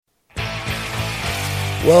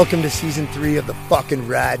Welcome to Season 3 of the fucking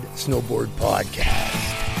Rad Snowboard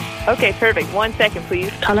Podcast. Okay, perfect. 1 second,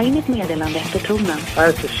 please. Tala in ett meddelande efter tonen.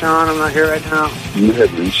 Hi, this is Sean. I'm not here right now. You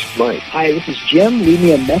have reached Mike. Hi, this is Jim. Leave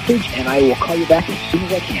me a message, and I will call you back as soon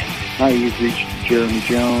as I can. Hi, you've reached Jeremy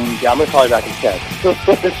Jones. Yeah, I'm going to call you back in 10.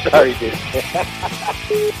 Sorry, dude.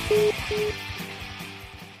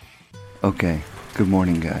 Okay, good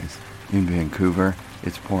morning, guys. In Vancouver,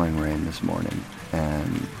 it's pouring rain this morning,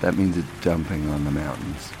 and that means it's dumping on the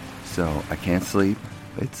mountains. So I can't sleep.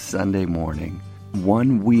 It's Sunday morning,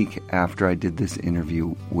 1 week after I did this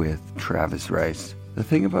interview with Travis Rice. The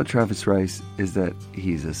thing about Travis Rice is that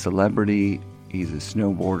he's a celebrity, he's a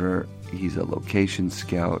snowboarder, he's a location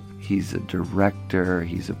scout, he's a director,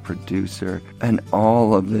 he's a producer, and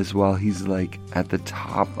all of this while he's like at the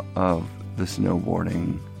top of the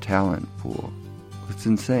snowboarding talent pool. It's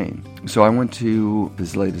insane. So I went to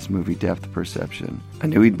his latest movie, Depth Perception. I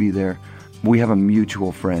knew he'd be there. We have a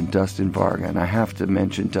mutual friend, Dustin Varga, and I have to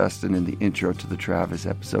mention Dustin in the intro to the Travis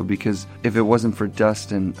episode because if it wasn't for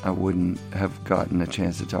Dustin, I wouldn't have gotten a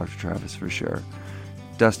chance to talk to Travis for sure.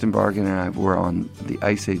 Dustin Varga and I were on the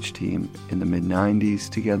Ice Age team in the mid-90s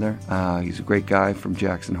together. He's a great guy from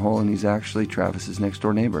Jackson Hole, and he's actually Travis's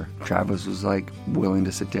next-door neighbor. Travis was like willing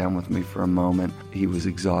to sit down with me for a moment. He was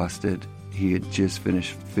exhausted. He had just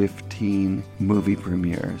finished 15 movie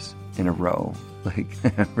premieres in a row. Like,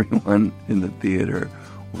 everyone in the theater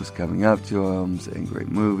was coming up to him, saying, great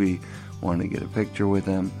movie, wanted to get a picture with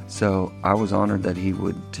him. So I was honored that he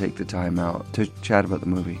would take the time out to chat about the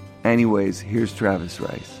movie. Anyways, here's Travis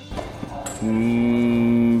Rice.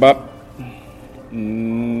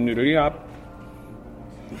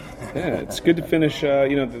 Yeah, it's good to finish.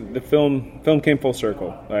 The film came full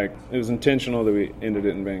circle. Like, it was intentional that we ended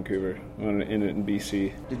it in Vancouver. We wanted to end it in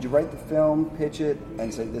BC. Did you write the film, pitch it,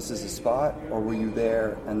 and say this is a spot, or were you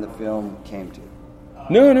there and the film came to you?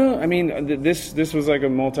 No. I mean, this was like a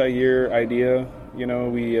multi-year idea. You know,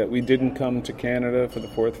 we didn't come to Canada for the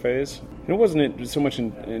fourth phase. It wasn't so much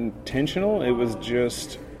intentional. It was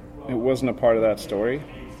just, it wasn't a part of that story.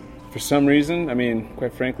 For some reason, I mean,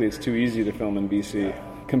 quite frankly, it's too easy to film in BC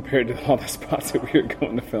compared to all the spots that we were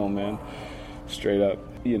going to film, man. Straight up.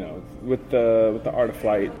 You know, with the Art of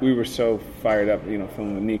Flight, we were so fired up, you know,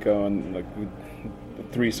 filming with Nico and like the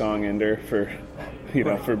 3-song ender for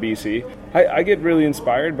BC. I get really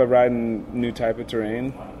inspired by riding new type of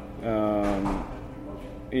terrain.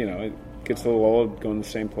 It gets a little old going to the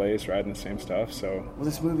same place, riding the same stuff. So, well,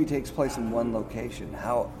 this movie takes place in one location.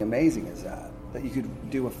 How amazing is that? That you could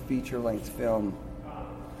do a feature-length film.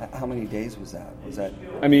 How many days was that? Was that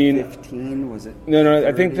 15? Was it? No. 30?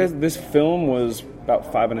 I think this film was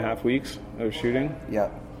about 5.5 weeks of shooting. Yeah.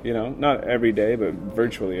 You know, not every day, but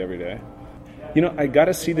virtually every day. You know, I got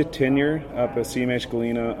to see the tenure up at CMH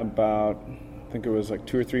Galena about, I think it was like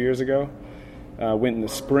 2 or 3 years ago. Went in the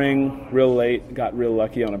spring, real late, got real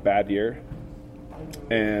lucky on a bad year,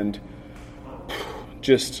 and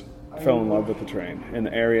just fell in love with the terrain in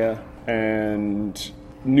the area, and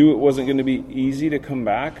knew it wasn't going to be easy to come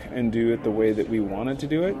back and do it the way that we wanted to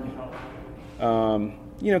do it.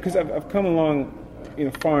 Because I've come along,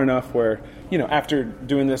 far enough where, after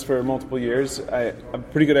doing this for multiple years, I have a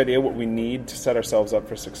pretty good idea what we need to set ourselves up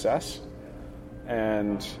for success.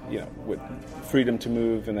 And, with freedom to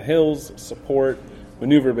move in the hills, support,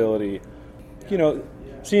 maneuverability.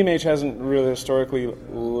 CMH hasn't really historically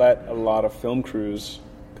let a lot of film crews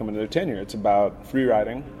come into their tenure. It's about free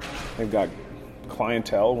riding. They've got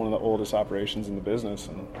clientele, one of the oldest operations in the business.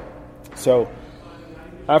 And so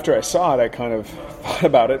after I saw it, I kind of thought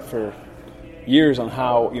about it for years on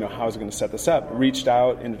how I was going to set this up. Reached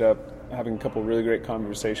out, ended up having a couple of really great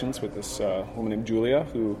conversations with this woman named Julia,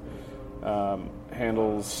 who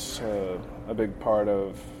handles a big part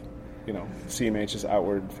of CMH's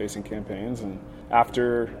outward-facing campaigns. And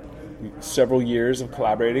after several years of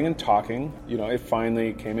collaborating and talking, it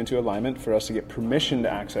finally came into alignment for us to get permission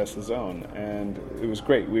to access the zone, and it was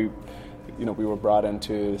great. We were brought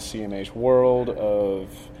into the CMH world of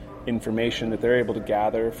information that they're able to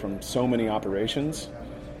gather from so many operations.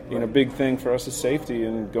 Big thing for us is safety,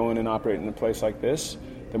 and going and operating in a place like this,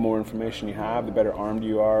 the more information you have, the better armed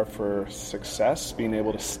you are for success, being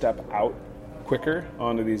able to step out quicker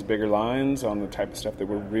onto these bigger lines on the type of stuff that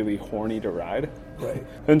we're really horny to ride. Right.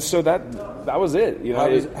 And so that was it.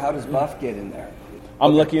 How does Buff get in there?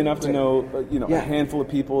 I'm lucky enough to know, a handful of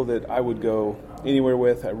people that I would go anywhere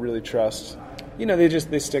with. I really trust.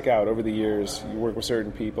 They stick out over the years. You work with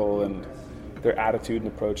certain people, and their attitude and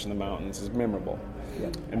approach in the mountains is memorable.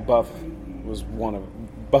 Yeah. And Buff is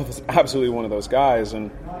absolutely one of those guys. And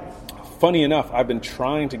funny enough, I've been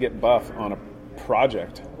trying to get Buff on a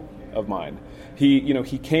project of mine.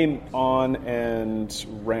 He came on and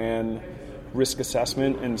ran risk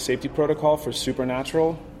assessment and safety protocol for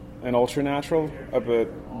Supernatural and Ultranatural up at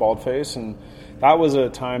Baldface, and that was a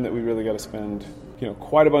time that we really got to spend,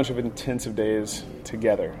 quite a bunch of intensive days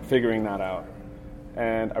together figuring that out.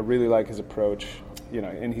 And I really like his approach,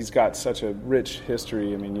 and he's got such a rich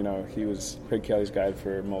history. I mean, he was Craig Kelly's guide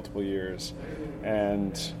for multiple years,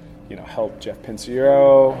 and helped Jeff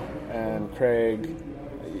Pinciero and Craig,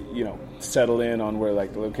 settle in on where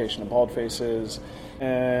like the location of Baldface is.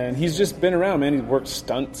 And he's just been around, man. He's worked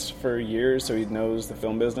stunts for years, so he knows the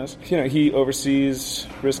film business. He oversees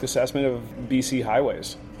risk assessment of BC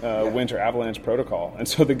highways, winter avalanche protocol. And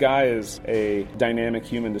so the guy is a dynamic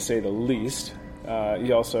human, to say the least.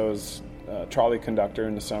 He also is a trolley conductor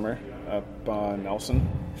in the summer up on Nelson,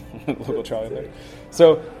 local trolley there.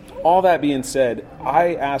 So all that being said,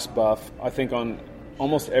 I asked Buff, I think on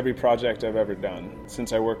almost every project I've ever done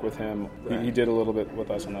since I worked with him. Right. He did a little bit with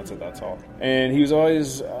us, and that's all. And he was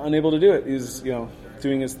always unable to do it. He's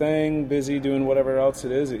doing his thing, busy doing whatever else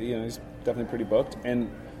it is. He's definitely pretty booked. And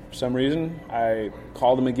for some reason, I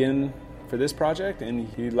called him again for this project, and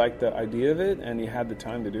he liked the idea of it, and he had the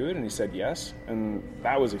time to do it, and he said yes. And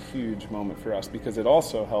that was a huge moment for us, because it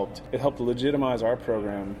also helped legitimize our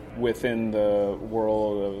program within the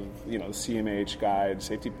world of the CMH guide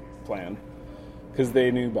safety plan. Because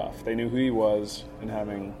they knew Buff, they knew who he was, and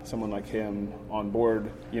having someone like him on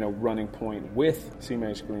board, running point with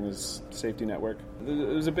CMH Green's safety network, it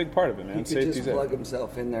was a big part of it, man. He could just plug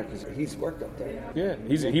himself in there because he's worked up there. Yeah,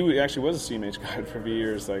 he actually was a CMH guide for a few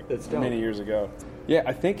years, many years ago. Yeah,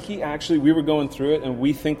 I think we were going through it, and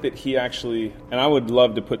we think that he actually, and I would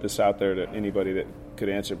love to put this out there to anybody that could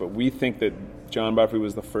answer, but we think that John Buffrey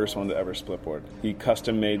was the first one to ever split board. He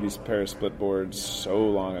custom made these pair of split boards so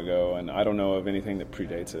long ago, and I don't know of anything that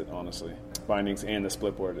predates it, honestly. Bindings and the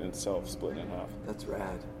split board itself split in half. That's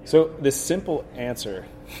rad. So the simple answer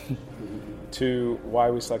to why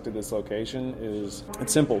we selected this location is,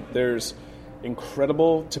 it's simple. There's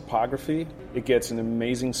incredible topography. It gets an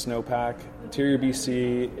amazing snowpack. Interior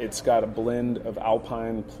BC, it's got a blend of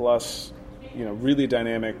alpine plus, really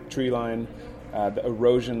dynamic tree line. The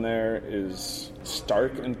erosion there is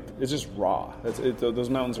stark and it's just raw. Those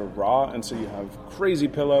mountains are raw, and so you have crazy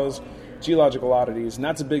pillows, geological oddities, and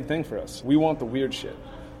that's a big thing for us. We want the weird shit,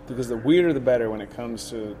 because the weirder the better when it comes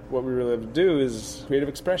to what we really have to do is creative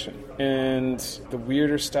expression. And the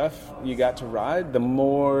weirder stuff you got to ride, the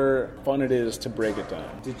more fun it is to break it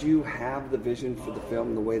down. Did you have the vision for the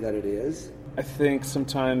film the way that it is? I think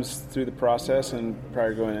sometimes through the process and prior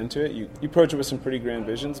to going into it, you approach it with some pretty grand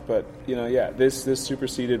visions, but this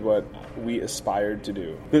superseded what we aspired to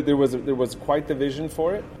do. There was quite the vision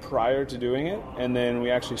for it prior to doing it, and then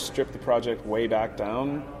we actually stripped the project way back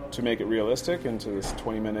down to make it realistic into this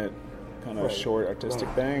 20-minute kind of short artistic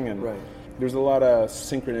thing. And there's a lot of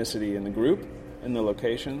synchronicity in the group, in the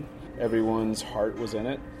location. Everyone's heart was in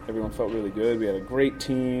it. Everyone felt really good. We had a great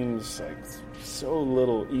team, so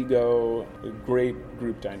little ego, a great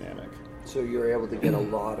group dynamic. So you were able to get a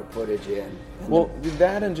lot of footage in. Well,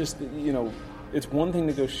 that and just, it's one thing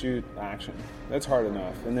to go shoot action. That's hard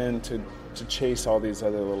enough. And then to chase all these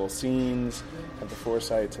other little scenes, have the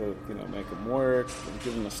foresight to, make them work,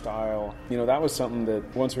 give them a style. That was something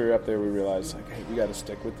that once we were up there, we realized, hey, we got to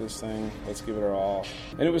stick with this thing. Let's give it our all.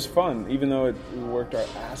 And it was fun, even though we worked our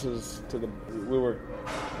asses we worked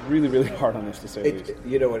really, really hard on this, to say the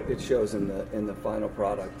least. It shows in the final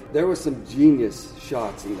product. There was some genius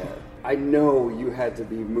shots in there. I know you had to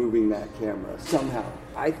be moving that camera somehow.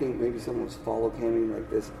 I think maybe someone was follow camming like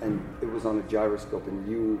this, and it was on a gyroscope, and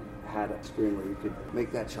you had a screen where you could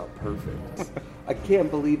make that shot perfect. I can't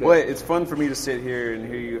believe it. Well, it's fun for me to sit here and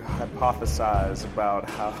hear you hypothesize about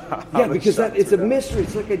how because it's a mystery.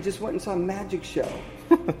 It's like I just went and saw a magic show.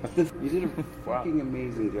 You did a fucking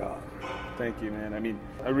amazing job. Thank you, man. I mean,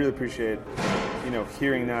 I really appreciate,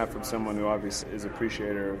 hearing that from someone who obviously is an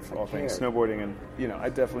appreciator of all things snowboarding. And, I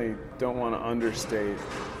definitely don't want to understate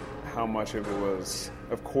how much of it was,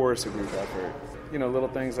 of course, a group effort. Little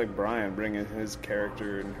things like Brian bringing his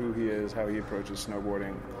character and who he is, how he approaches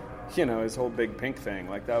snowboarding. His whole Big Pink thing.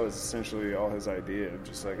 That was essentially all his idea.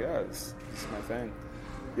 Just this is my thing.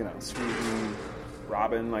 Sweden,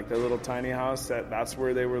 Robin, the little tiny house, that's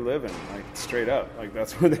where they were living, straight up.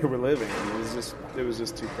 That's where they were living. And it was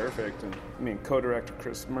just too perfect. And co-director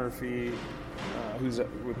Chris Murphy, who's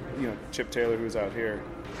with Chip Taylor, who's out here.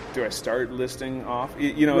 Do I start listing off?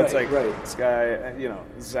 This guy,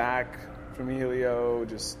 Zach from Helio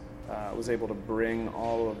just was able to bring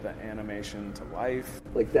all of the animation to life.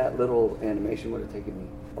 That little animation would have taken me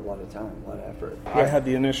a lot of time, a lot of effort. I had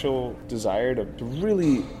the initial desire to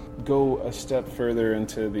really go a step further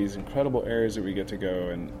into these incredible areas that we get to go.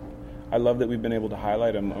 And I love that we've been able to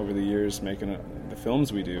highlight them over the years making the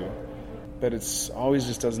films we do. But it's always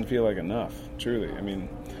just doesn't feel like enough, truly. I mean,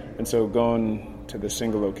 and so going to the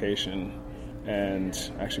single location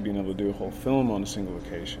and actually being able to do a whole film on a single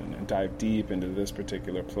location and dive deep into this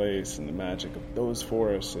particular place and the magic of those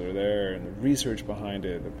forests that are there and the research behind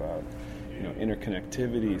it about,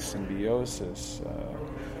 interconnectivity, symbiosis,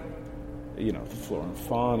 the flora and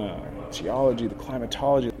fauna, geology, the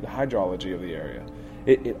climatology, the hydrology of the area.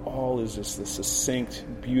 It all is just this succinct,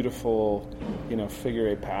 beautiful, figure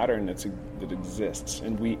eight pattern that exists,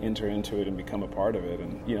 and we enter into it and become a part of it.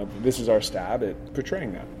 And this is our stab at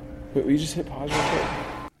portraying that. But we just hit pause real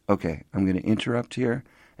quick. Okay, I'm going to interrupt here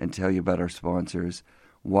and tell you about our sponsors,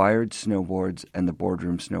 Wired Snowboards and the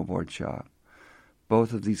Boardroom Snowboard Shop.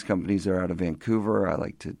 Both of these companies are out of Vancouver. I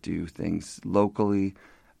like to do things locally.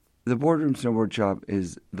 The Boardroom Snowboard Shop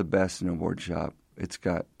is the best snowboard shop. It's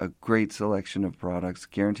got a great selection of products,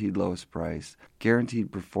 guaranteed lowest price,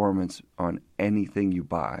 guaranteed performance on anything you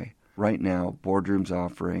buy. Right now, Boardroom's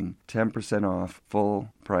offering 10% off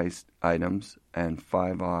full-priced items and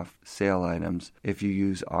 5% off sale items if you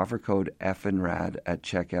use offer code FNRAD at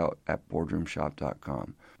checkout at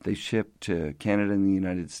boardroomshop.com. They ship to Canada and the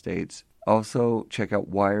United States. Also, check out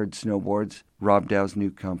Wired Snowboards, Rob Dow's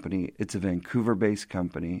new company. It's a Vancouver-based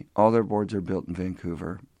company. All their boards are built in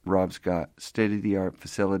Vancouver. Rob's got state-of-the-art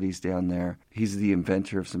facilities down there. He's the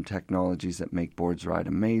inventor of some technologies that make boards ride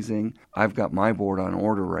amazing. I've got my board on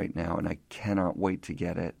order right now, and I cannot wait to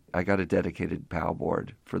get it. I got a dedicated PAL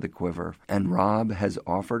board for the Quiver. And Rob has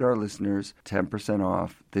offered our listeners 10%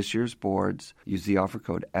 off this year's boards. Use the offer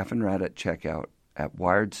code FNRAD at checkout at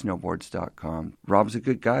wiredsnowboards.com. Rob's a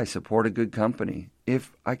good guy. Support a good company.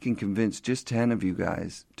 If I can convince just 10 of you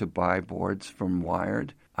guys to buy boards from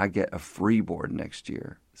Wired, I get a free board next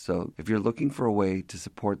year. So if you're looking for a way to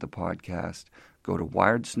support the podcast, go to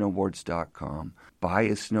wiredsnowboards.com, buy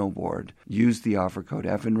a snowboard, use the offer code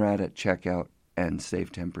FNRAD at checkout, and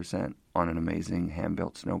save 10% on an amazing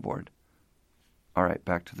hand-built snowboard. All right,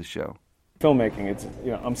 back to the show. Filmmaking, it's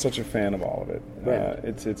I'm such a fan of all of it. Right.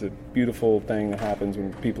 It's a beautiful thing that happens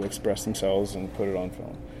when people express themselves and put it on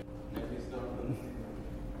film.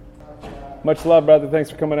 Much love, brother. Thanks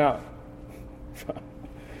for coming out.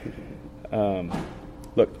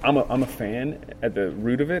 Look, I'm a fan at the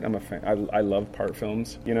root of it. I'm a fan. I love part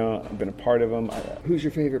films. I've been a part of them. Who's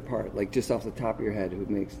your favorite part? Like, just off the top of your head, who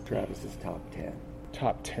makes Travis's top 10?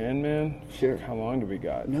 Top 10, man? Sure. How long do we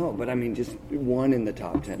got? No, but I mean, just one in the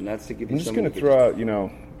top 10. That's to give you. I'm just going to throw out,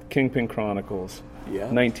 Kingpin Chronicles.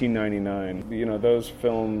 Yeah. 1999. Those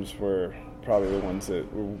films were probably the ones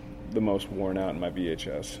that were the most worn out in my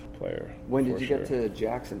VHS player. When did you get to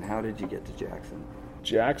Jackson? How did you get to Jackson?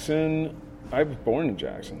 Jackson, I was born in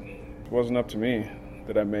Jackson. It wasn't up to me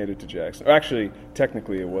that I made it to Jackson. Actually,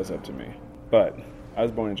 technically it was up to me. But I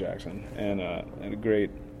was born in Jackson and had a great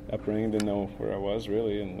upbringing, didn't know where I was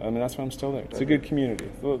really. And I mean, that's why I'm still there. It's a good community.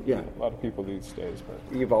 Yeah. A lot of people these days.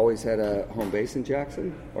 But You've always had a home base in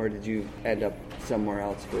Jackson? Or did you end up somewhere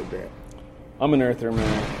else for a bit? I'm an earther,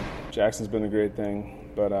 man. Jackson's been a great thing.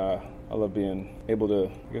 But I love being able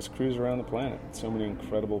to, cruise around the planet. So many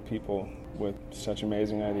incredible people with such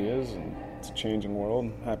amazing ideas, and it's a changing world.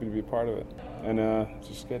 I'm happy to be a part of it. And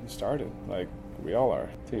just getting started, like we all are.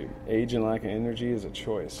 Dude, age and lack of energy is a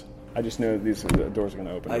choice. I just know the doors are going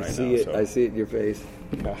to open right now. I see it in your face.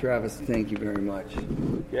 Yeah. Travis, thank you very much.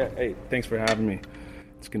 Yeah, hey, thanks for having me.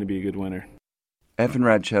 It's going to be a good winter.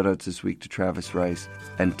 FNRAD shoutouts this week to Travis Rice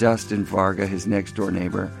and Dustin Varga, his next-door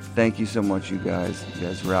neighbor. Thank you so much, you guys. You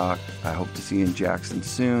guys rock. I hope to see you in Jackson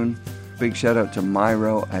soon. Big shout-out to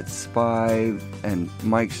Myro at Spy and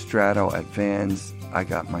Mike Strato at Vans. I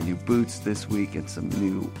got my new boots this week and some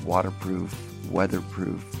new waterproof,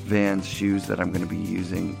 weatherproof Vans shoes that I'm going to be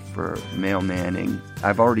using for mailmanning.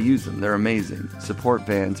 I've already used them. They're amazing. Support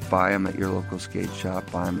Vans. Buy them at your local skate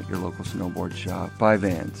shop. Buy them at your local snowboard shop. Buy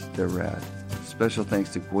Vans. They're rad. Special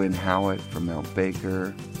thanks to Gwen Howitt from Mount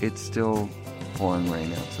Baker. It's still pouring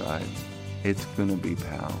rain outside. It's gonna be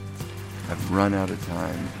pal. I've run out of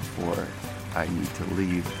time before I need to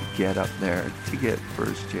leave to get up there to get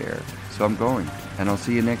first chair. So I'm going. And I'll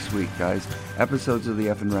see you next week, guys. Episodes of the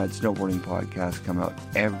FNRAD Snowboarding Podcast come out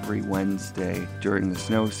every Wednesday during the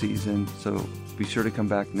snow season. So be sure to come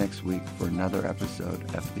back next week for another episode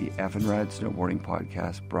of the FNRAD Snowboarding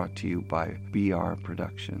Podcast brought to you by BR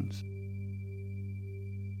Productions.